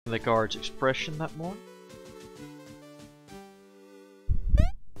the guard's expression that morning.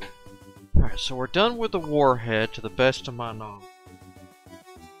 Alright, so we're done with the warhead to the best of my knowledge.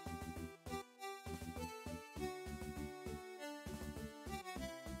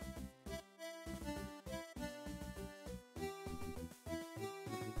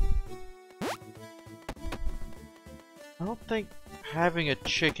 I don't think having a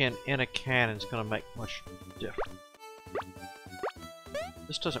chicken in a cannon is going to make much difference.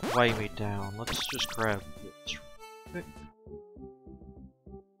 This doesn't weigh me down. Let's just grab this real quick.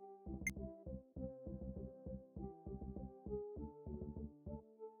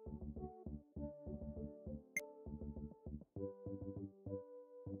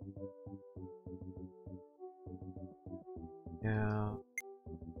 Yeah.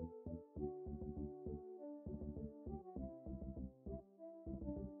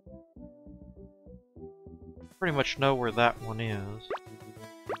 Pretty much know where that one is.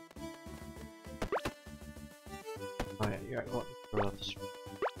 Oh yeah, you got to throw out this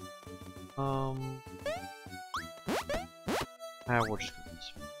one. Now we'll just go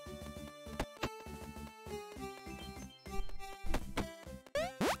this way.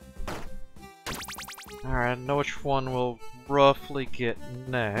 Alright, I know which one we'll roughly get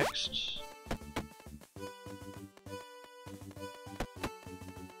next.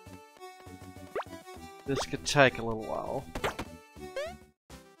 This could take a little while.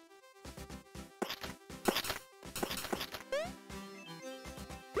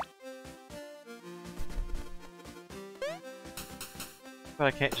 But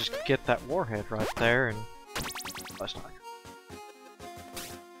I can't just get that warhead right there and... That's not good.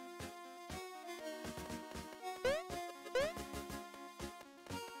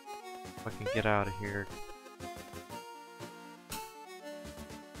 If I can get out of here.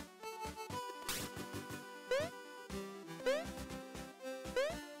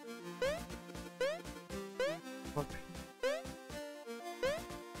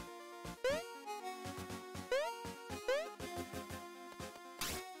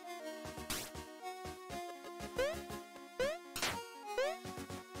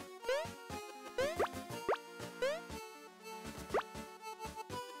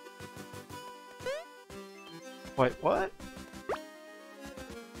 Wait, what?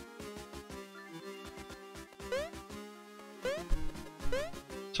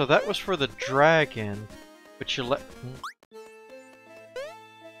 So that was for the dragon, but you let...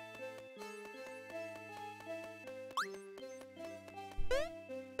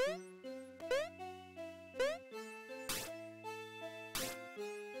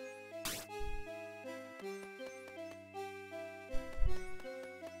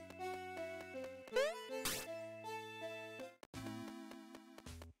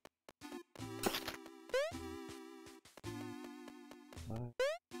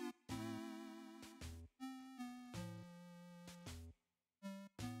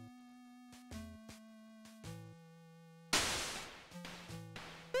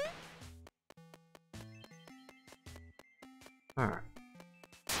 Alright.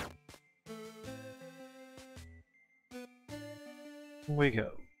 Here we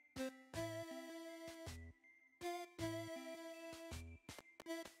go.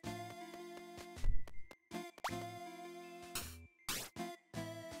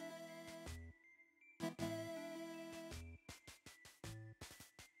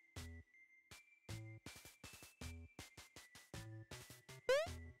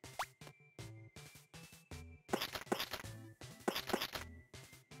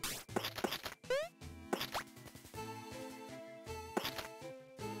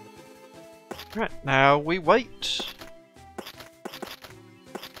 Right, now we wait.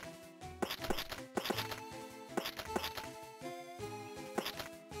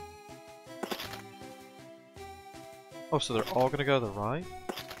 Oh, so they're all gonna go to the right?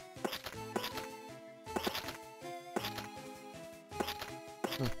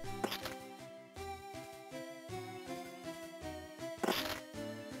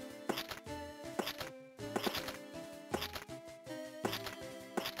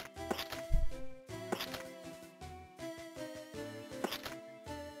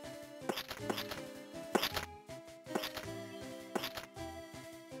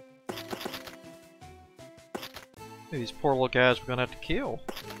 These poor little guys we're gonna have to kill.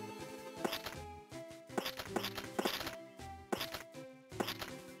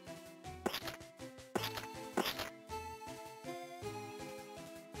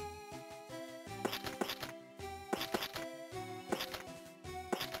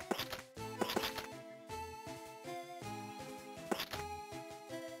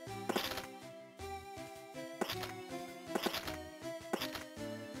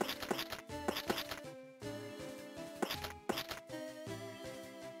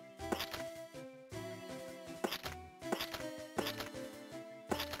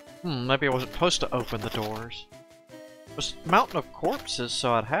 Maybe I wasn't supposed to open the doors. It was a mountain of corpses,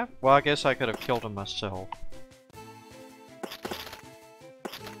 so I'd have... Well, I guess I could have killed them myself.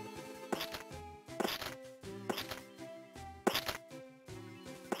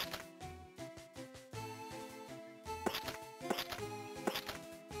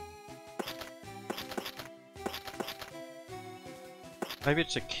 Maybe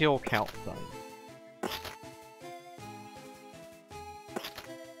it's a kill count thing.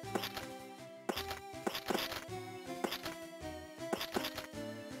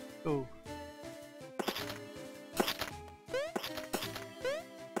 Ooh.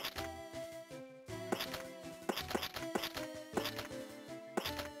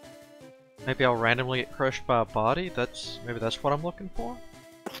 Maybe I'll randomly get crushed by a body? Maybe that's what I'm looking for?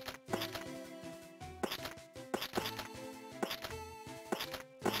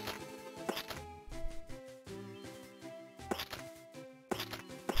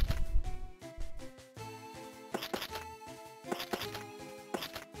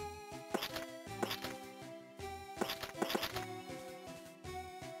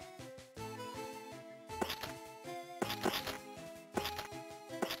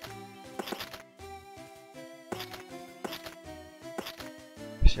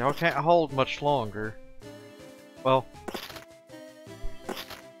 See, I can't hold much longer. Well...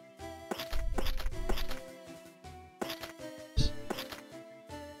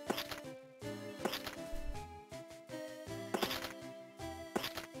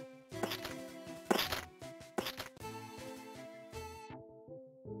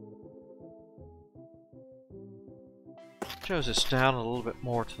 shows us down a little bit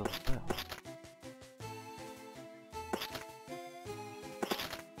more to the left.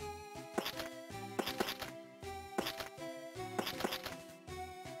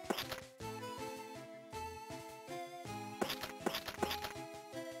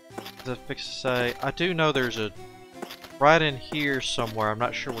 The fix to say, I do know there's a right in here somewhere. I'm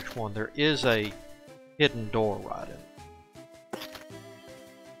not sure which one. There is a hidden door right in.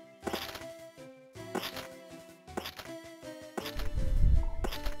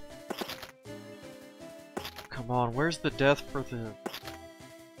 Come on, where's the death for the...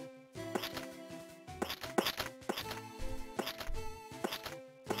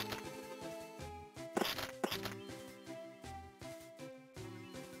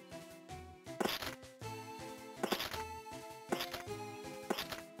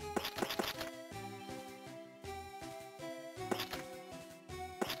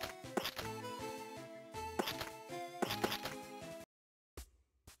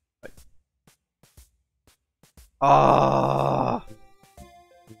 Ah!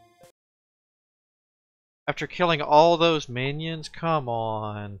 After killing all those minions? Come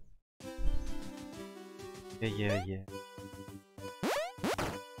on. Yeah.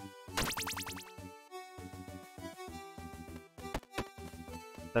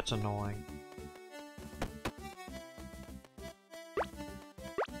 That's annoying.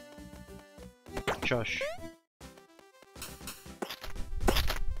 Shush.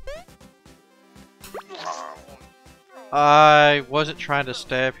 I wasn't trying to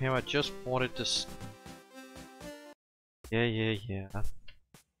stab him, I just wanted to Yeah.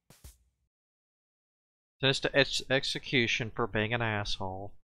 Sentence to execution for being an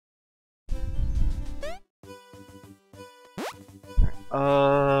asshole.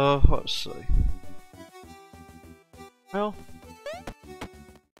 Let's see. Well,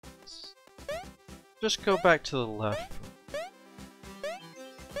 just go back to the left.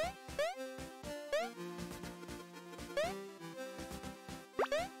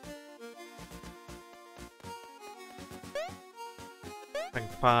 I can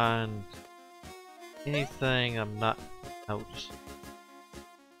find anything I'm not noticing.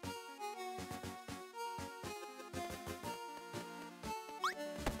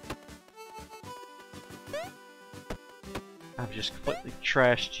 I've just completely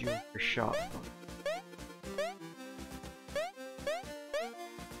trashed you with your shotgun.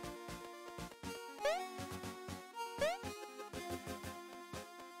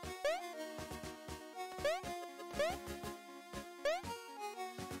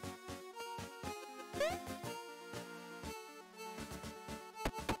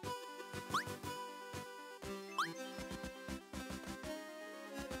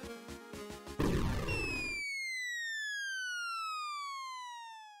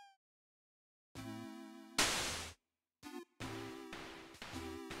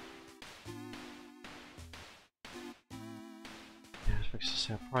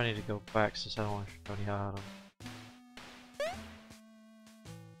 I probably need to go back since I don't want to show any item.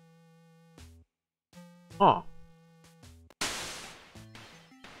 Huh.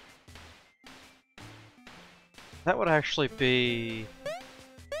 That would actually be...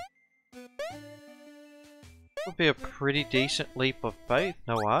 would be a pretty decent leap of faith.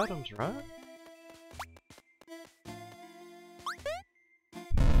 No items, right?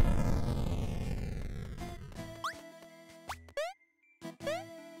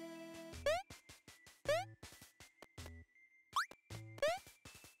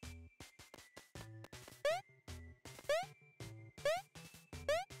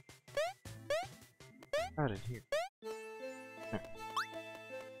 Right in here. There.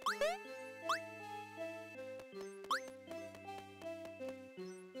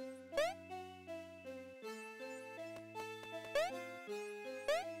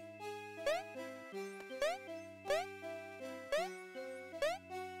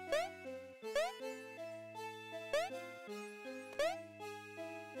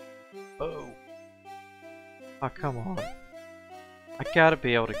 Oh. Oh, come on. I gotta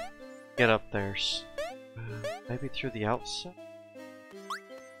be able to get up there. Maybe through the outside?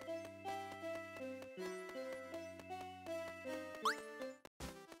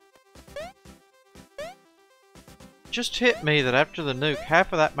 Just hit me that after the nuke,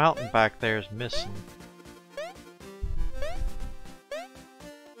 half of that mountain back there is missing.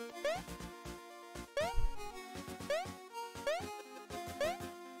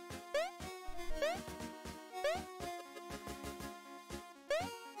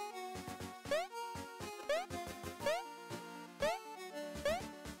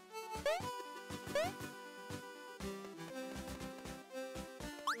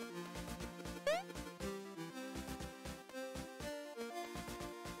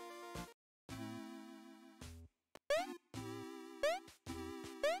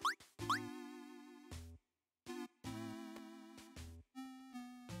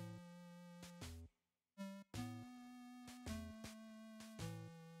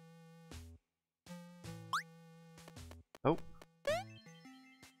 Oh.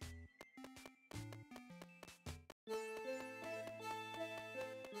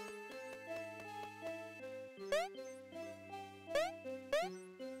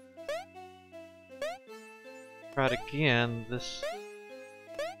 Try it again. This.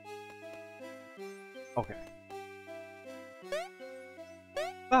 Okay.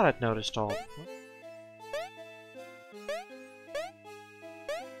 Thought I'd noticed all.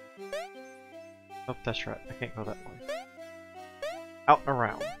 Oh, that's right. I can't go that way. Out and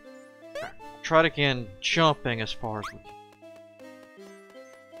around. Right. Try it again, jumping as far as we can.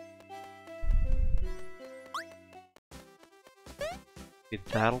 Maybe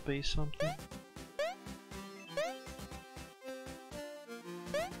that'll be something.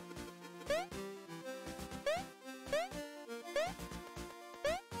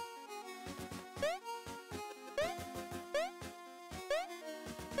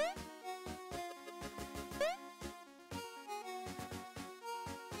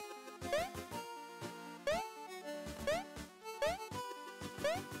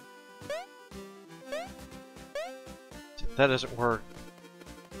 If that doesn't work,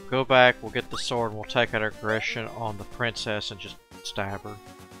 go back, we'll get the sword, and we'll take out aggression on the princess and just stab her.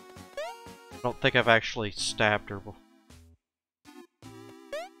 I don't think I've actually stabbed her before.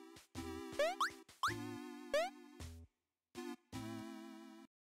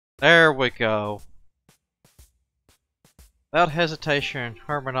 There we go. Without hesitation,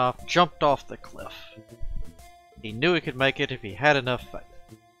 Hermanov jumped off the cliff. He knew he could make it if he had enough faith.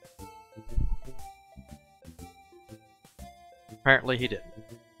 Apparently he didn't.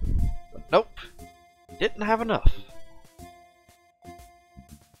 But nope, didn't have enough.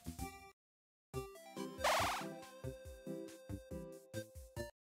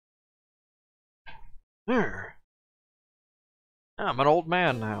 I'm an old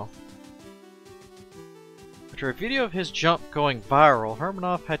man now. After a video of his jump going viral,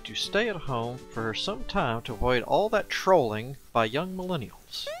 Hermanov had to stay at home for some time to avoid all that trolling by young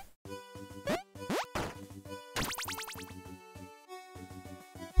millennials.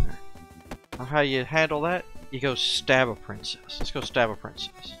 How you handle that? You go stab a princess. Let's go stab a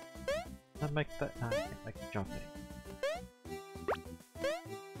princess. Can I make that? No, I can't make it jump anymore.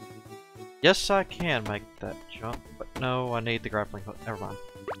 Yes, I can make that jump, but no, I need the grappling hook. Never mind.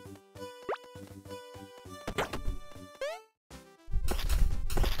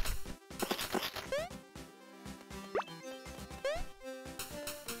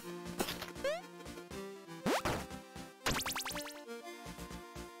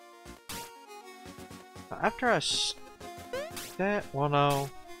 After I that, well, no,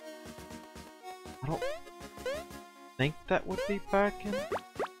 I don't think that would be back in.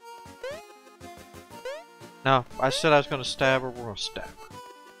 No, I said I was going to stab her. We're going to stab her.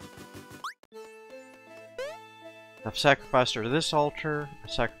 I've sacrificed her to this altar. I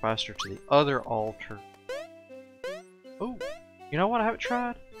sacrificed her to the other altar. Oh, you know what I haven't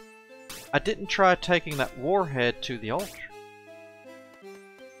tried? I didn't try taking that warhead to the altar.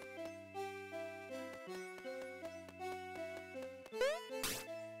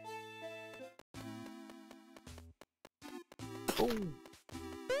 Oh,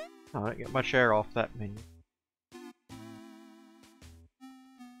 I didn't get much air off that menu.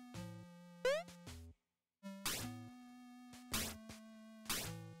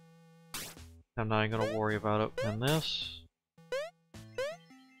 I'm not even going to worry about opening this.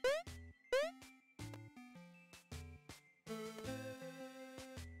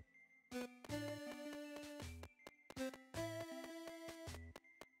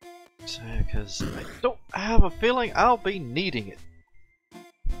 Because I don't have a feeling I'll be needing it.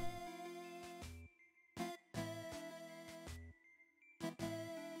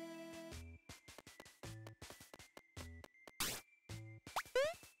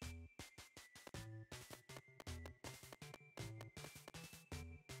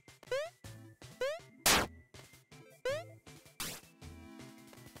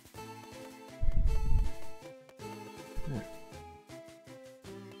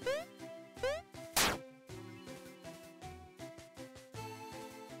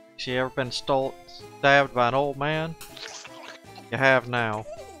 You ever been stabbed by an old man? You have now.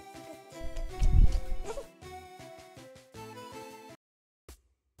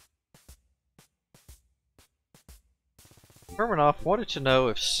 Hermanoff wanted to know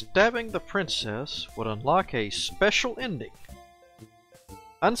if stabbing the princess would unlock a special ending.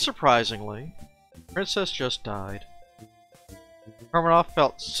 Unsurprisingly, the princess just died. Hermanoff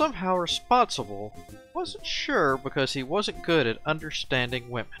felt somehow responsible. Wasn't sure because he wasn't good at understanding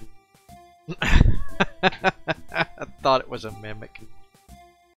women. I thought it was a mimic.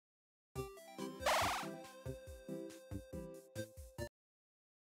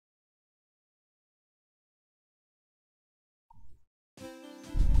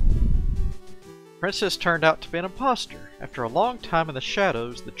 Princess turned out to be an imposter. After a long time in the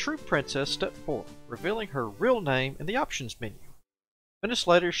shadows, the true princess stepped forth, revealing her real name in the options menu. Minutes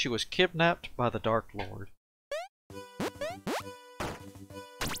later, she was kidnapped by the Dark Lord.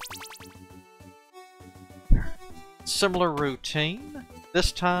 Similar routine.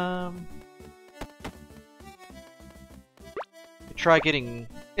 This time, try getting.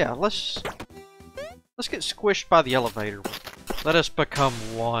 Yeah, let's get squished by the elevator. Let us become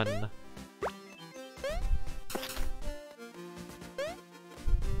one.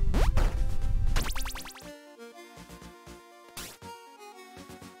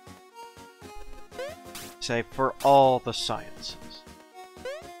 Say for all the sciences.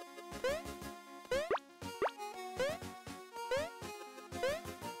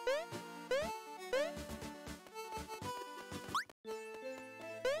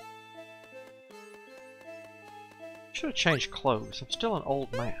 Should have changed clothes. I'm still an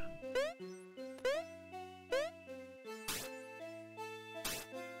old man.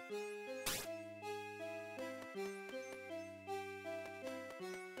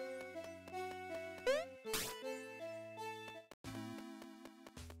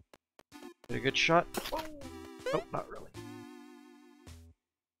 Did a good shot? Oh, nope, not really.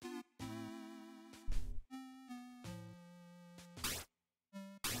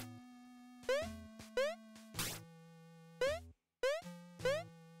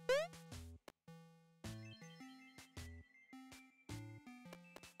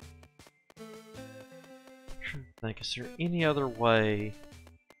 I think, is there any other way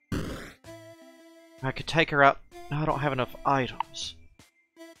I could take her out? No, I don't have enough items.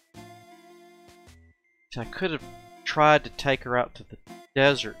 So I could have tried to take her out to the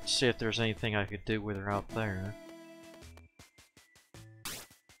desert and see if there's anything I could do with her out there.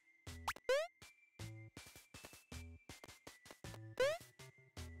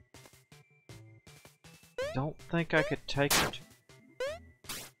 Don't think I could take her to...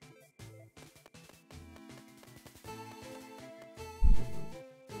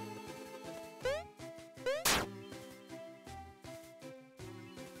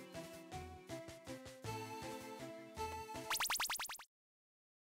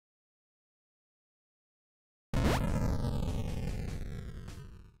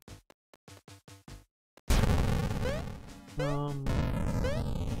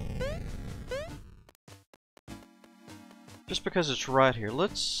 Just because it's right here,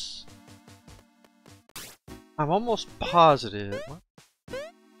 let's... I'm almost positive.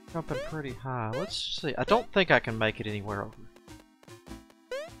 Jumping pretty high. Let's see. I don't think I can make it anywhere over.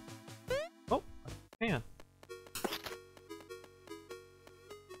 Oh, I can.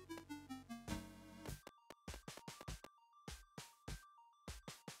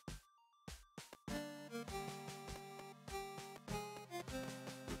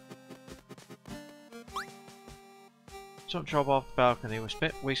 Don't jump off the balcony. We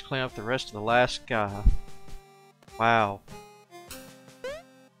spent weeks cleaning up the rest of the last guy. Wow.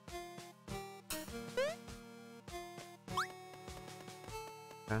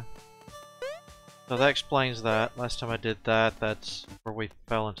 Okay. So that explains that. Last time I did that, that's where we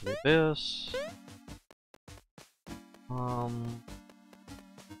fell into the abyss.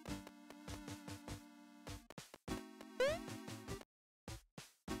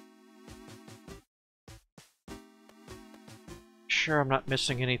 Sure I'm not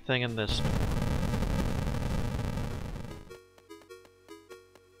missing anything in this.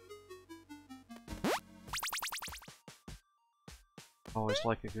 Always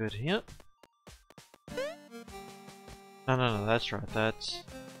like a good hint. No, that's right, that's...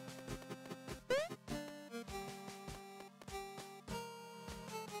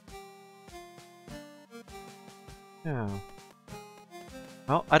 Yeah.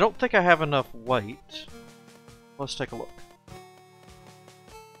 Well, I don't think I have enough weight. Let's take a look.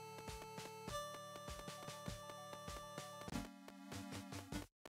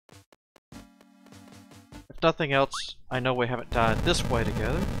 If nothing else, I know we haven't died this way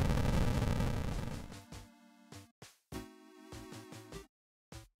together.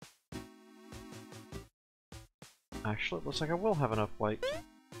 Actually, it looks like I will have enough weight.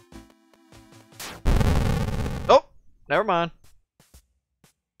 Oh! Never mind.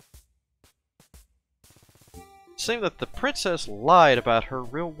 It seemed that the princess lied about her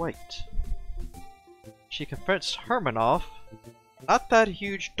real weight. She confessed Hermanoff, not that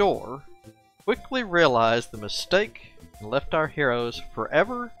huge door, quickly realized the mistake and left our heroes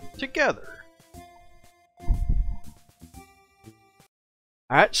forever together.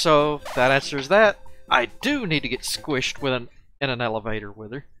 Alright, so that answers that. I do need to get squished with in an elevator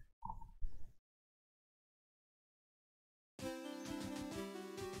with her.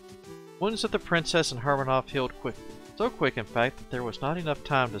 Wounds of the princess and Hermanoff healed quickly. So quick, in fact, that there was not enough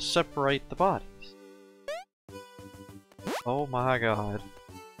time to separate the bodies. Oh my god.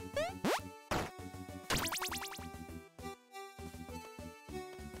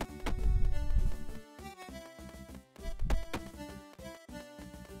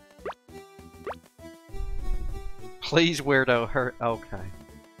 Please, weirdo, her. Okay.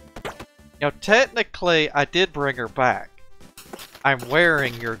 You know, technically, I did bring her back. I'm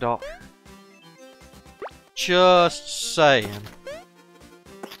wearing your daughter. Just saying.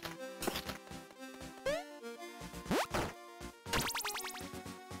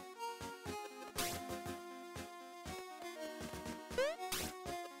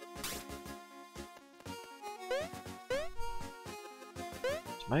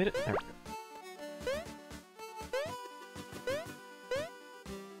 Just made it. There we go.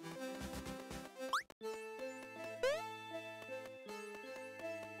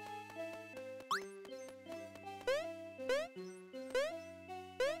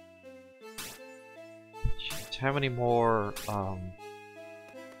 How many more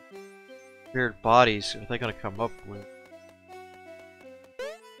weird bodies are they going to come up with?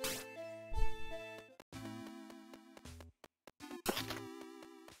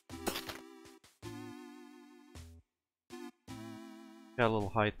 Got a little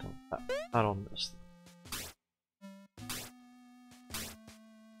height on that. Not on this.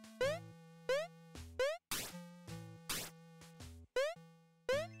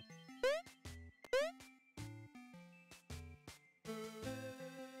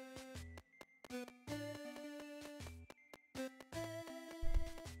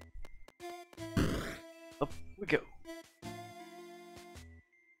 We go.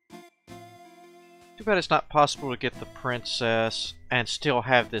 Too bad it's not possible to get the princess and still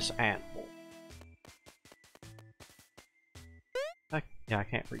have this animal. Yeah, I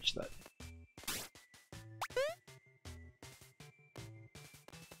can't reach that.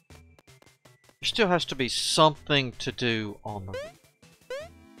 There still has to be something to do on the roof.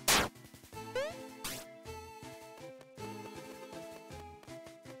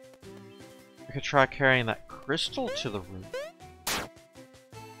 I could try carrying that crystal to the room.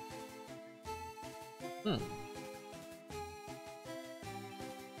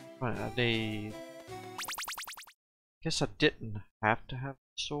 Right, I need... Guess I didn't have to have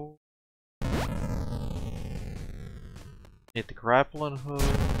the sword. Need the grappling hook.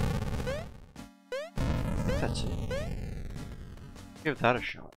 I think that's it. Give that a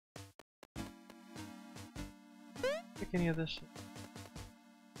shot. Pick any of this up.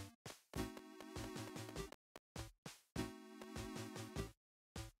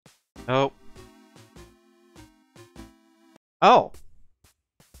 Nope. Oh!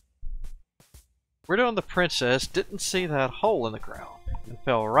 We're doing the princess, didn't see that hole in the ground, and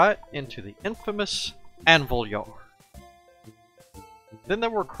fell right into the infamous anvil yard. Then they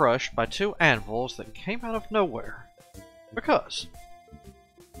were crushed by two anvils that came out of nowhere. Because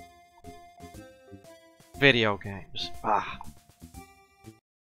video games. Ah.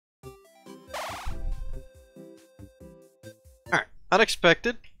 Alright,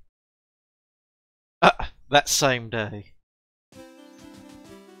 unexpected. That same day.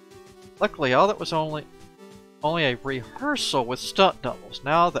 Luckily, all that was only a rehearsal with stunt doubles.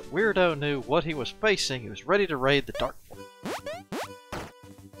 Now that Weirdo knew what he was facing, he was ready to raid the Dark Forest.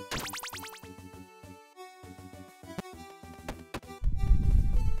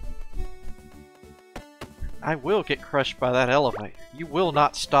 I will get crushed by that elevator. You will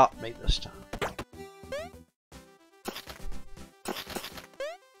not stop me this time.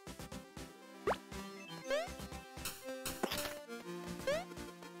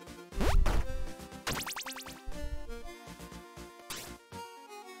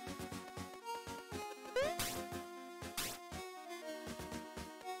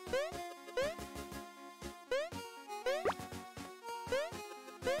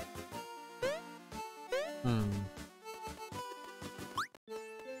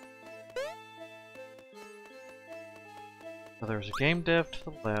 So there's a game dev to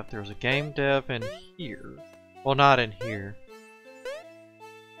the left, there's a game dev in here. Well, not in here.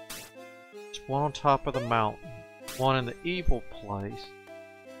 There's one on top of the mountain, one in the evil place.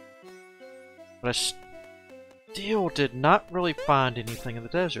 But I still did not really find anything in the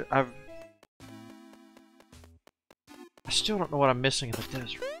desert. I still don't know what I'm missing in the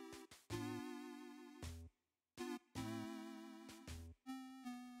desert.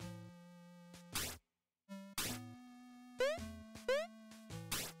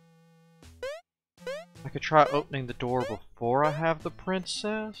 I could try opening the door before I have the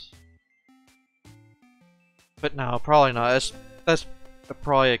princess. But no, probably not. That's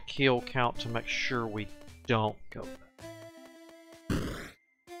probably a kill count to make sure we don't go back.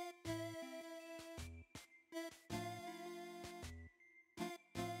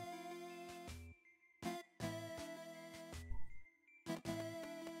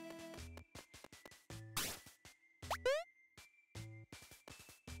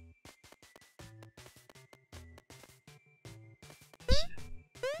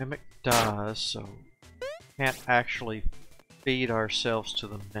 Mimic dies, so can't actually feed ourselves to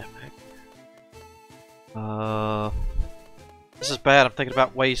the mimic. This is bad. I'm thinking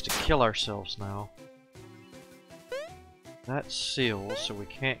about ways to kill ourselves now. That's sealed, so we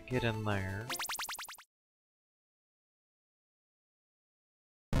can't get in there.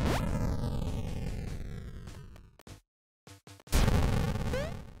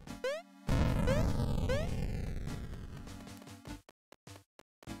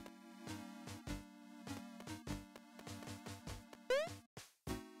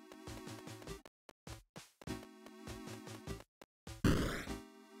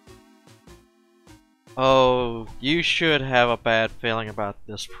 Oh, you should have a bad feeling about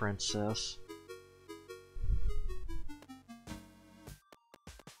this princess.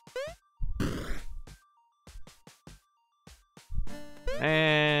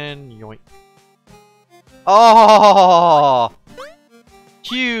 And yoink. Oh!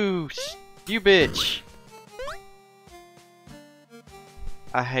 You bitch!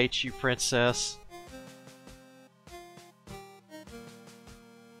 I hate you, princess.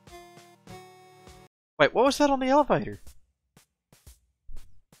 Wait, what was that on the elevator?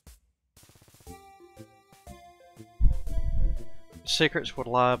 Secrets would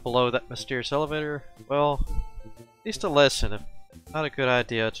lie below that mysterious elevator. Well, at least a lesson, if not a good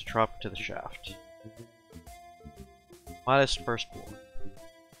idea to drop into the shaft. Minus first floor.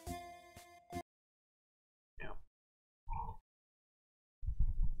 Yeah.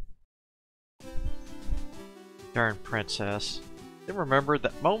 Darn princess. Then remembered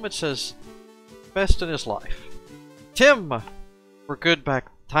that moments as best in his life. Tim! Times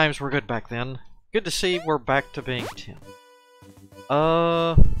were good back then. Good to see we're back to being Tim.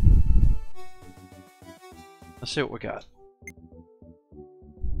 Let's see what we got.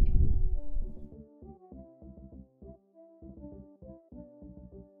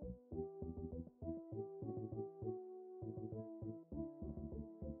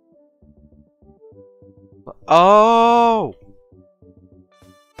 Oh!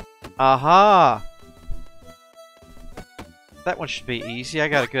 Aha! That one should be easy. I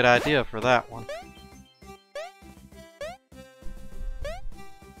got a good idea for that one.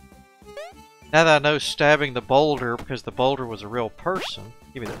 Now that I know stabbing the boulder because the boulder was a real person.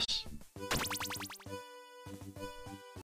 Give me this.